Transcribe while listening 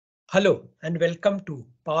Hello and welcome to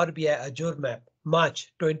Power BI Azure Map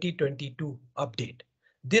March 2022 update.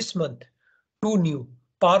 This month, two new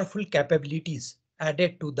powerful capabilities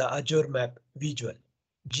added to the Azure Map visual,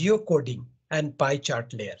 geocoding and pie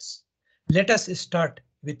chart layers. Let us start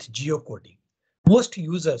with geocoding. Most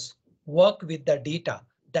users work with the data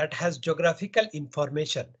that has geographical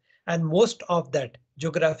information, and most of that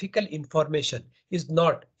geographical information is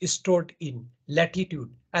not stored in latitude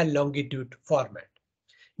and longitude format.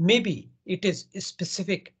 Maybe it is a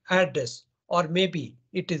specific address, or maybe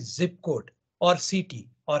it is zip code or city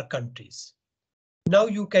or countries. Now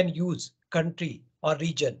you can use country or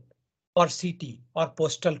region or city or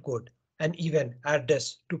postal code and even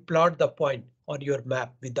address to plot the point on your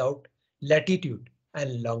map without latitude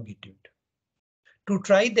and longitude. To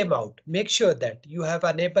try them out, make sure that you have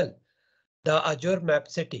enabled the Azure Map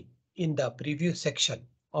setting in the preview section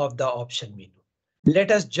of the option menu. Let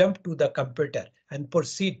us jump to the computer and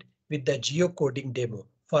proceed with the geocoding demo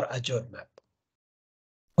for Azure Map.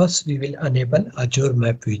 First, we will enable Azure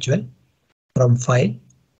Map visual from File,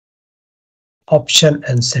 Option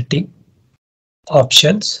and Setting,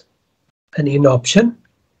 Options, and in Option,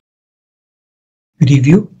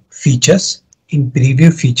 Preview Features. In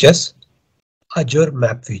Preview Features, Azure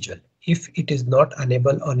Map visual. If it is not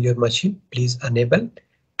enabled on your machine, please enable.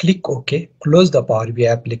 Click OK, close the Power BI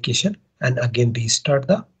application and again restart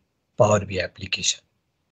the Power BI application.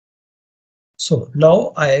 So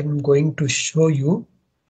now I am going to show you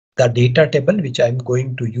the data table which I'm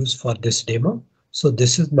going to use for this demo. So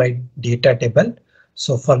this is my data table.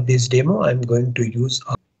 So for this demo, I'm going to use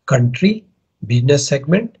a country, business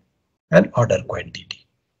segment, and order quantity.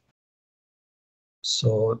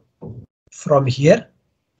 So from here,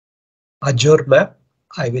 Azure Map,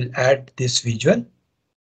 I will add this visual.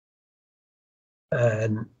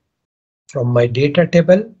 And from my data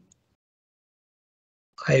table,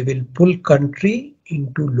 I will pull country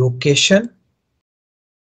into location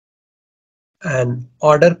and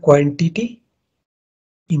order quantity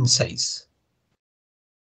in size.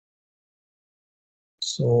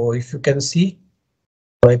 So if you can see,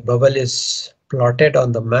 my bubble is plotted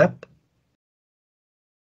on the map.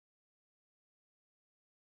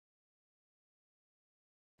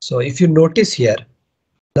 So if you notice here,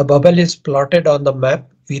 the bubble is plotted on the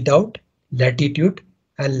map without latitude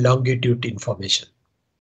and longitude information.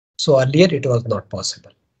 So earlier it was not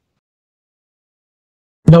possible.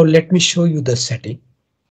 Now let me show you the setting.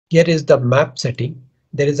 Here is the map setting.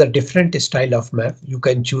 There is a different style of map. You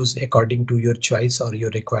can choose according to your choice or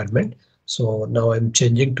your requirement. So now I'm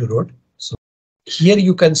changing to road. So here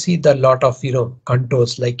you can see the lot of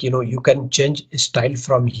contours, like you can change style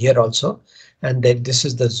from here also. And then this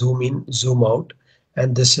is the zoom in, zoom out,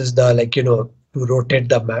 and this is the to rotate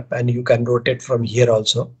the map, and you can rotate from here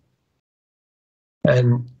also.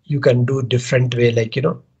 And you can do different way,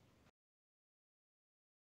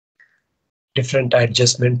 different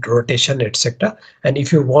adjustment, rotation, etc. And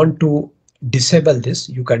if you want to disable this,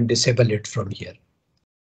 you can disable it from here.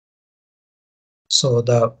 So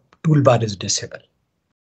the toolbar is disabled.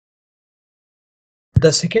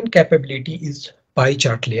 The second capability is pie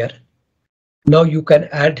chart layer. Now you can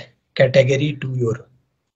add category to your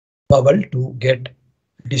bubble to get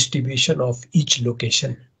distribution of each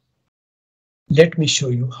location. Let me show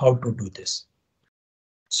you how to do this.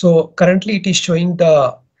 So currently it is showing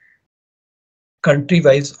the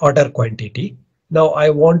country-wise order quantity. Now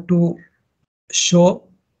I want to show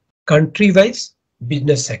country-wise,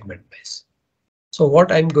 business segment-wise. So what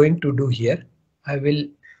I'm going to do here, I will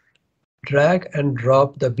drag and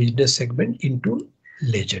drop the business segment into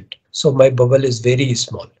legend. So my bubble is very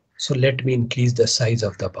small. So let me increase the size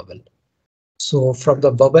of the bubble. So from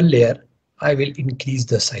the bubble layer, I will increase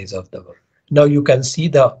the size of the bubble. Now you can see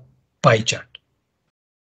the pie chart.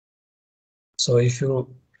 So if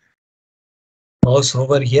you mouse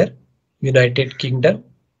over here, United Kingdom,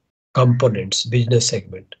 components, business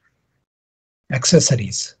segment,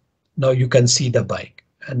 accessories. Now you can see the bike,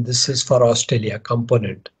 and this is for Australia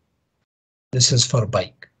component. This is for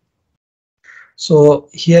bike. So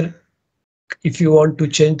here, if you want to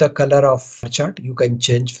change the color of chart, you can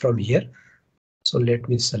change from here. So let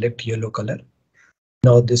me select yellow color.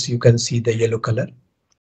 Now this you can see the yellow color.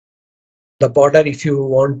 The border, if you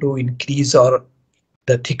want to increase or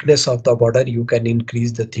the thickness of the border, you can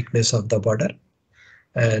increase the thickness of the border.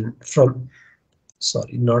 And from,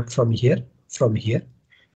 sorry, not from here, from here.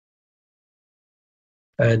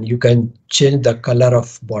 And you can change the color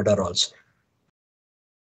of border also.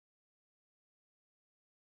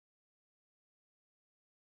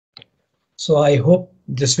 So I hope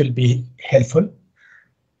this will be helpful.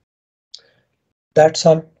 That's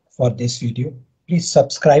all for this video. Please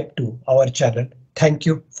subscribe to our channel. Thank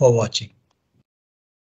you for watching.